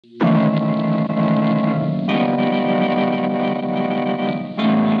The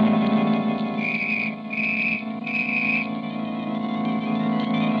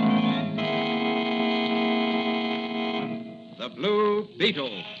Blue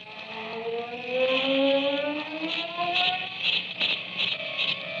Beetle.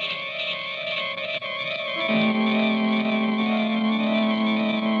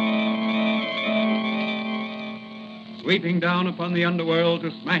 Sweeping down upon the underworld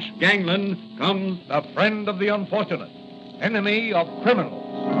to smash gangland comes The friend of the unfortunate, enemy of criminals.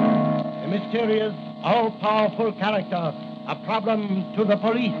 A mysterious, all-powerful character, a problem to the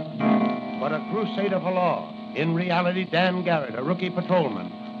police, but a crusader for law. In reality, Dan Garrett, a rookie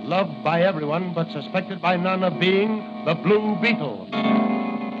patrolman, loved by everyone but suspected by none of being the Blue Beetle.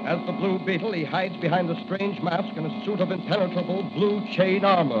 As the Blue Beetle, he hides behind a strange mask and a suit of impenetrable blue chain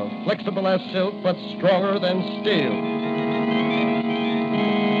armor, flexible as silk but stronger than steel.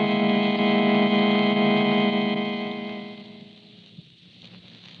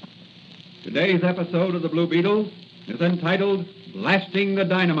 Today's episode of the Blue Beetle is entitled Blasting the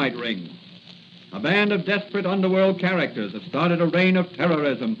Dynamite Ring. A band of desperate underworld characters have started a reign of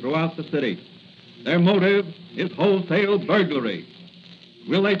terrorism throughout the city. Their motive is wholesale burglary.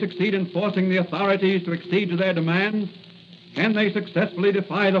 Will they succeed in forcing the authorities to accede to their demands? Can they successfully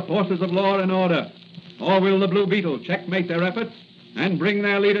defy the forces of law and order? Or will the Blue Beetle checkmate their efforts and bring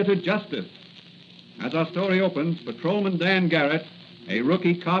their leader to justice? As our story opens, Patrolman Dan Garrett, a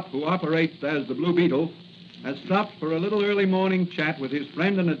rookie cop who operates as the Blue Beetle, has stopped for a little early morning chat with his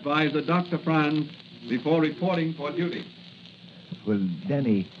friend and advisor, Dr. Franz, before reporting for duty. Well,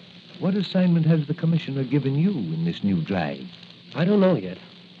 Danny, what assignment has the commissioner given you in this new drive? I don't know yet.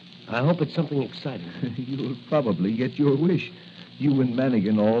 I hope it's something exciting. You'll probably get your wish. You and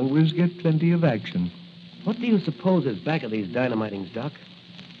Mannigan always get plenty of action. What do you suppose is back of these dynamitings, Doc?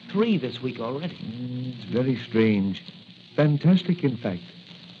 3 this week already. It's very strange. Fantastic, in fact.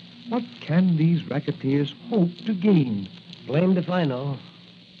 What can these racketeers hope to gain? Blamed if I know.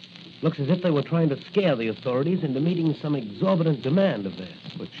 Looks as if they were trying to scare the authorities into meeting some exorbitant demand of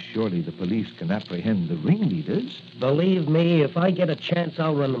theirs. But surely the police can apprehend the ringleaders. Believe me, if I get a chance,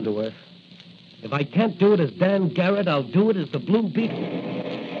 I'll run them to earth. If I can't do it as Dan Garrett, I'll do it as the Blue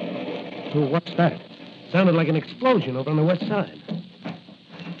Beetle. Oh, what's that? Sounded like an explosion over on the west side.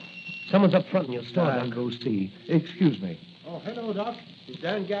 Someone's up front in your store, I'll Doc. go see. Excuse me. Oh, hello, Doc. Is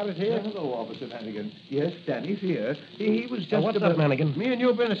Dan Garrett here? Hello, Officer Mannigan. Yes, Danny's here. He was just What's about... up, Mannigan? Me and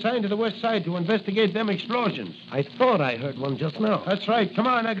you've been assigned to the west side to investigate them explosions. I thought I heard one just now. That's right. Come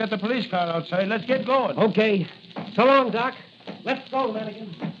on, I got the police car outside. Let's get going. Okay. So long, Doc. Let's go,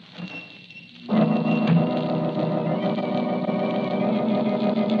 Mannigan.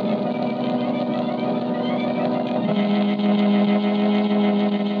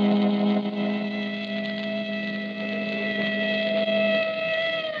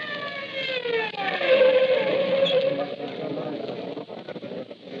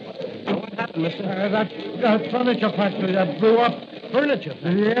 Mister? That furniture factory that blew up. Furniture.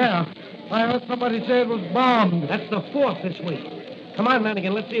 Yeah. I heard somebody say it was bombed. That's the 4th this week. Come on,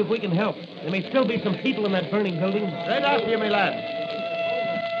 Mannigan, let's see if we can help. There may still be some people in that burning building. Right after you, my lad.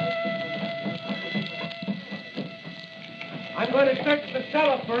 I'm going to search the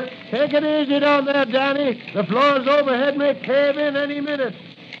cellar first. Take it easy down there, Danny. The floors overhead may cave in any minute.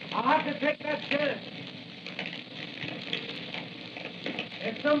 I'll have to take that chance.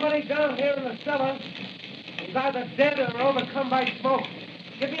 There's somebody down here in the cellar who's either dead or overcome by smoke.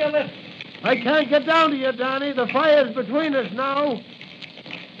 Give me a lift. I can't get down to you, Danny. The fire's between us now.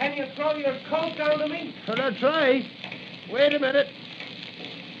 Can you throw your coat down to me? Should I try? Wait a minute.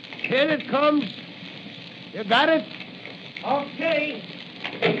 Here it comes. You got it? Okay.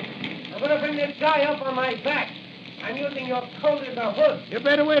 I'm going to bring this guy up on my back. I'm using your coat as a hood. You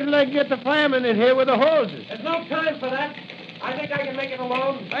better wait till I can get the fireman in here with the hoses. There's no time for that. I think I can make it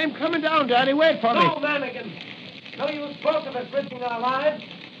alone. I'm coming down, Danny. Wait for me. No, Mannigan. No use both of us risking our lives.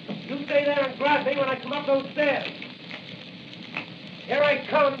 You stay there and grab me when I come up those stairs. Here I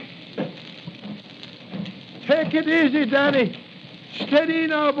come. Take it easy, Danny. Steady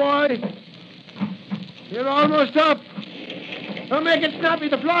now, boy. You're almost up. Don't make it snappy.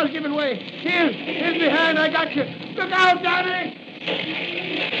 The floor's giving way. Here's behind. I got you. Look out, Danny!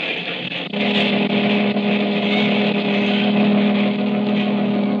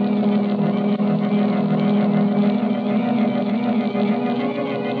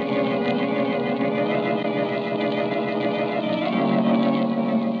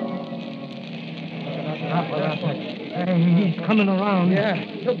 He's coming around. Yeah,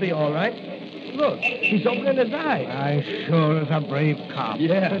 he'll be all right. look. He's opening his eyes. I sure is a brave cop.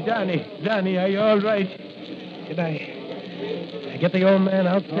 Yeah. Danny, are you all right? Did I get the old man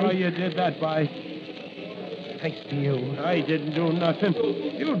out, Oh, Sid? you did that, boy. Thanks to you. I didn't do nothing.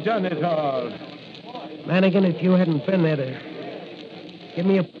 You done it all. Mannigan, if you hadn't been there to give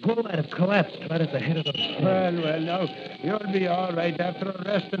me a pull, I'd have collapsed right at the head of those stairs. Well, now, you'll be all right after a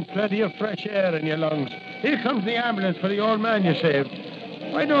rest and plenty of fresh air in your lungs. Here comes the ambulance for the old man you saved.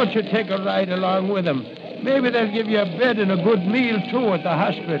 Why don't you take a ride along with him? Maybe they'll give you a bed and a good meal, too, at the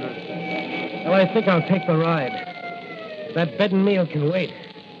hospital. Well, I think I'll take the ride. That bed and meal can wait.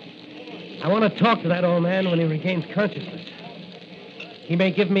 I want to talk to that old man when he regains consciousness. He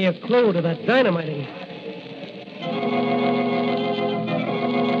may give me a clue to that dynamiting.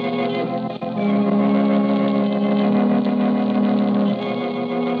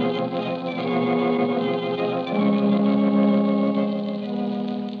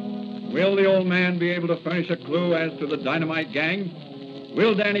 Will the old man be able to furnish a clue as to the Dynamite gang?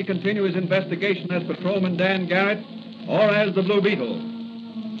 Will Danny continue his investigation as Patrolman Dan Garrett or as the Blue Beetle?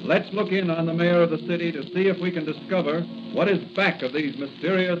 Let's look in on the mayor of the city to see if we can discover what is back of these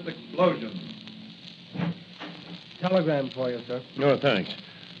mysterious explosions. Telegram for you, sir. No, thanks.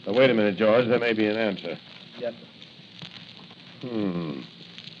 Now, wait a minute, George. There may be an answer. Yes, sir.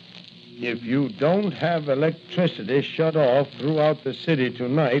 If you don't have electricity shut off throughout the city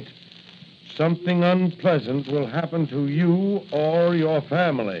tonight, something unpleasant will happen to you or your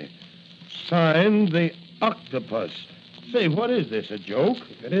family. Signed, the Octopus. Say, what is this, a joke?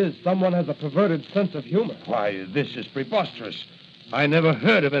 If it is, someone has a perverted sense of humor. Why, this is preposterous. I never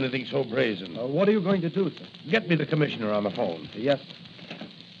heard of anything so brazen. What are you going to do, sir? Get me the commissioner on the phone. Yes, sir.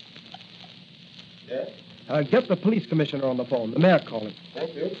 Yes? Get the police commissioner on the phone. The mayor calling.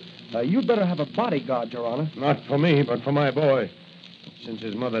 Thank you. You'd better have a bodyguard, Your Honor. Not for me, but for my boy. Since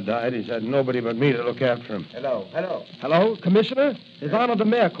his mother died, he's had nobody but me to look after him. Hello. Hello, Commissioner? His Honor the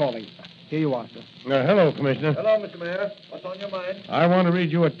Mayor calling. Here you are, sir. Hello, Commissioner. Hello, Mr. Mayor. What's on your mind? I want to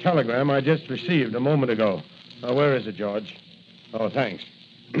read you a telegram I just received a moment ago. Where is it, George? Oh, thanks.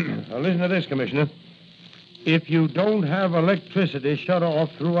 Now, listen to this, Commissioner. If you don't have electricity shut off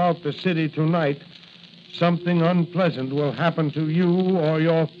throughout the city tonight, something unpleasant will happen to you or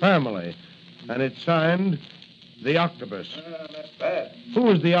your family. And it's signed, the Octopus. That's bad. Who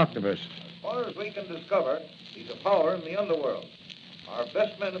is the Octopus? As far as we can discover, he's a power in the underworld. Our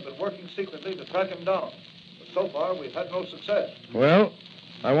best men have been working secretly to track him down. But so far, we've had no success. Well,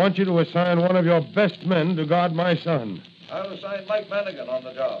 I want you to assign one of your best men to guard my son. I'll assign Mike Mannigan on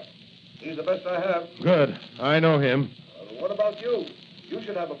the job. He's the best I have. Good. I know him. What about you? You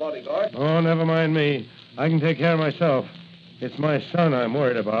should have a bodyguard. Oh, never mind me. I can take care of myself. It's my son I'm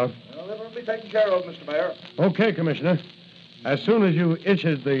worried about. Well, it'll be taken care of, Mr. Mayor. Okay, Commissioner. As soon as you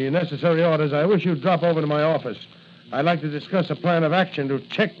issued the necessary orders, I wish you'd drop over to my office. I'd like to discuss a plan of action to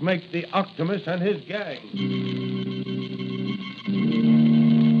checkmate the Optimus and his gang.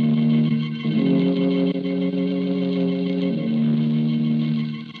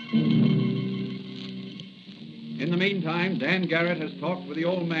 In the meantime, Dan Garrett has talked with the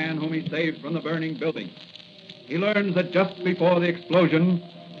old man whom he saved from the burning building. He learns that just before the explosion,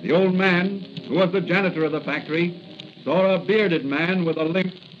 the old man, who was the janitor of the factory, saw a bearded man with a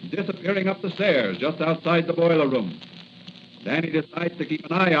limp disappearing up the stairs just outside the boiler room. Danny decides to keep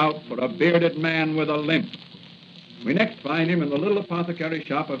an eye out for a bearded man with a limp. We next find him in the little apothecary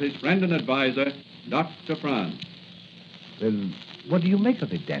shop of his friend and advisor, Dr. Franz. Well, what do you make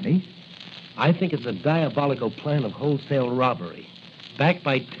of it, Danny? I think it's a diabolical plan of wholesale robbery, backed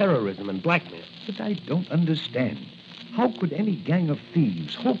by terrorism and blackmail. But I don't understand. How could any gang of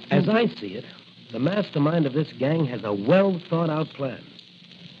thieves hope to... As I see it, the mastermind of this gang has a well-thought-out plan.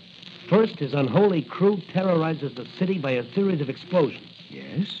 First, his unholy crew terrorizes the city by a series of explosions.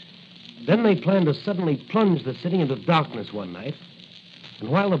 Yes? Then they plan to suddenly plunge the city into darkness one night. And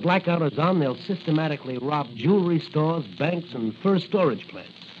while the blackout is on, they'll systematically rob jewelry stores, banks, and fur storage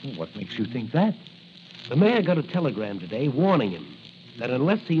plants. What makes you think that? The mayor got a telegram today warning him that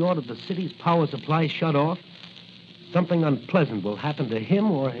unless he ordered the city's power supply shut off, something unpleasant will happen to him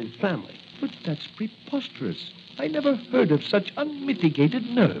or his family. But that's preposterous. I never heard of such unmitigated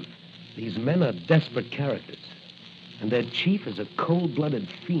nerve. These men are desperate characters, and their chief is a cold-blooded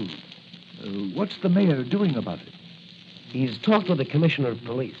fiend. What's the mayor doing about it? He's talked with the commissioner of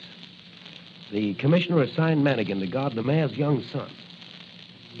police. The commissioner assigned Mannigan to guard the mayor's young son.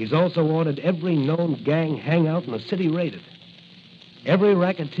 He's also ordered every known gang hangout in the city raided. Every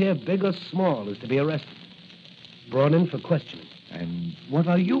racketeer, big or small, is to be arrested, brought in for questioning. And what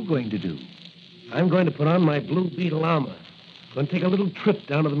are you going to do? I'm going to put on my Blue Beetle armor Going to take a little trip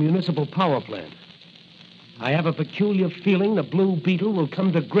down to the municipal power plant. I have a peculiar feeling the Blue Beetle will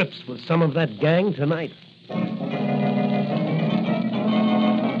come to grips with some of that gang tonight.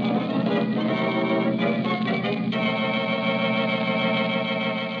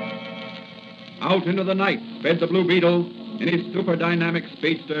 Out into the night sped the Blue Beetle in his super dynamic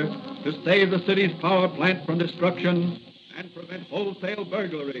speedster to save the city's power plant from destruction and prevent wholesale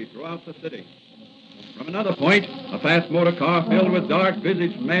burglary throughout the city. From another point, a fast motor car filled with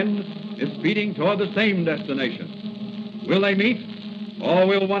dark-visaged men is speeding toward the same destination. Will they meet, or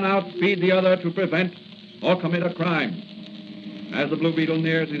will one outspeed the other to prevent or commit a crime? As the Blue Beetle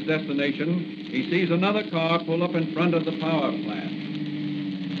nears his destination, he sees another car pull up in front of the power plant.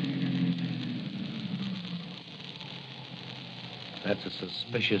 That's a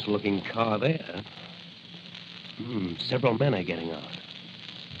suspicious-looking car there. Several men are getting out.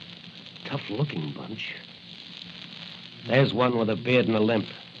 Tough-looking bunch. There's one with a beard and a limp.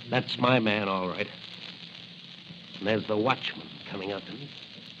 That's my man, all right. And there's the watchman coming out to me.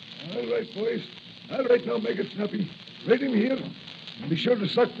 All right, boys. All right, now make it snappy. Right in here. And be sure to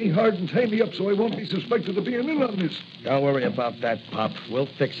suck me hard and tie me up so I won't be suspected of being in on this. Don't worry about that, Pop. We'll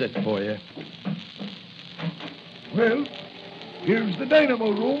fix it for you. Well, here's the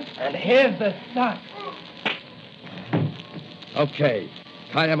dynamo room. And here's the stock. Okay.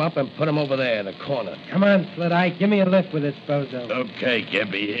 Tie him up and put him over there in the corner. Come on, Slit-Eye. Give me a lift with this bozo. Okay,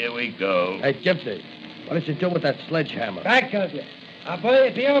 Gimpy, here we go. Hey, Gypsy, what did you do with that sledgehammer? Back of you. I'll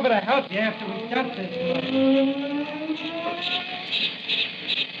be over to help you after we dump this.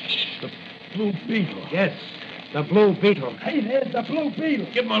 The Blue Beetle. Yes, the Blue Beetle. Hey, there's the Blue Beetle.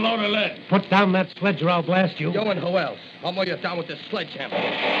 Give him a load of lead. Put down that sledge or I'll blast you. You and who else? I'll mow you down with this sledgehammer.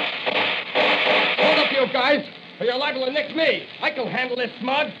 Hold up, you guys, or you're liable to nick me. I can handle this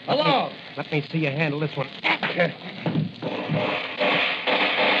mud alone. Let me see you handle this one.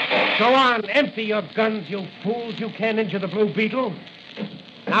 Go on, empty your guns, you fools. You can't injure the Blue Beetle.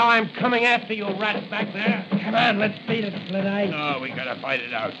 Now I'm coming after you, rats back there. Come on, let's beat it, Slit-Eye. No, we gotta fight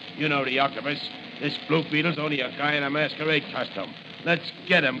it out. You know the octopus. This Blue Beetle's only a guy in a masquerade costume. Let's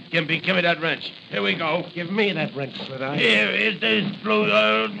get him, Gimpy. Give me that wrench. Here we go. Give me that wrench, Slit-Eye. Here is this blue,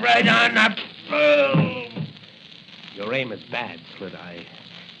 right on the boom. Your aim is bad, Slit-Eye.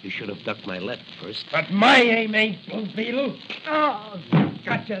 You should have ducked my left first. But my aim ain't, Blue Beetle. Oh,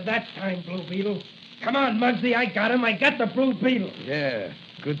 gotcha that time, Blue Beetle. Come on, Muggsy, I got him. I got the Blue Beetle. Yeah,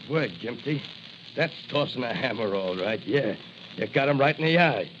 good work, Gimpy. That's tossing a hammer, all right, yeah. You got him right in the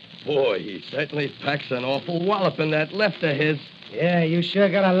eye. Boy, he certainly packs an awful wallop in that left of his. Yeah, you sure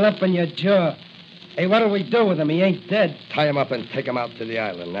got a lump in your jaw. Hey, what'll we do with him? He ain't dead. Tie him up and take him out to the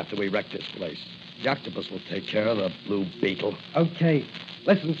island after we wreck this place. The octopus will take care of the Blue Beetle. Okay.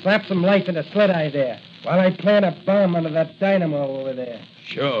 Listen, slap some life into Slit-Eye there while I plant a bomb under that dynamo over there.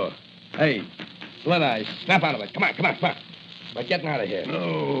 Sure. Hey, Slit-Eye, snap out of it. Come on. We're getting out of here.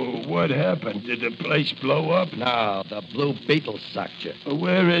 Oh, what happened? Did the place blow up? No, the Blue Beetle sucked you.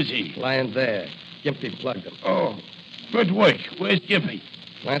 Where is he? Lying there. Gimpy plugged him. Oh, good work. Where's Gimpy?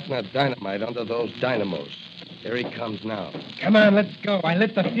 Planting a dynamite under those dynamos. Here he comes now. Come on, let's go. I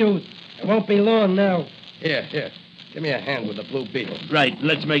lit the fuse. It won't be long now. Here. Give me a hand with the Blue Beetle. Right,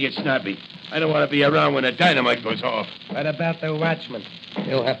 let's make it snappy. I don't want to be around when the dynamite goes off. What about the watchman?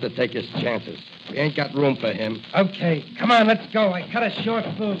 He'll have to take his chances. We ain't got room for him. Okay, come on, let's go. I cut a short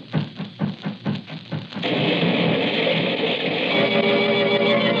fuse.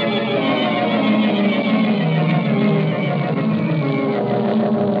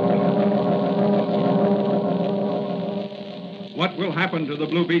 What will happen to the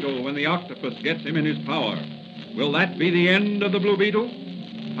Blue Beetle when the octopus gets him in his power? Will that be the end of the Blue Beetle?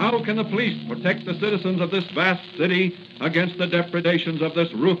 How can the police protect the citizens of this vast city against the depredations of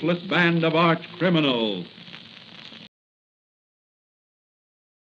this ruthless band of arch criminals?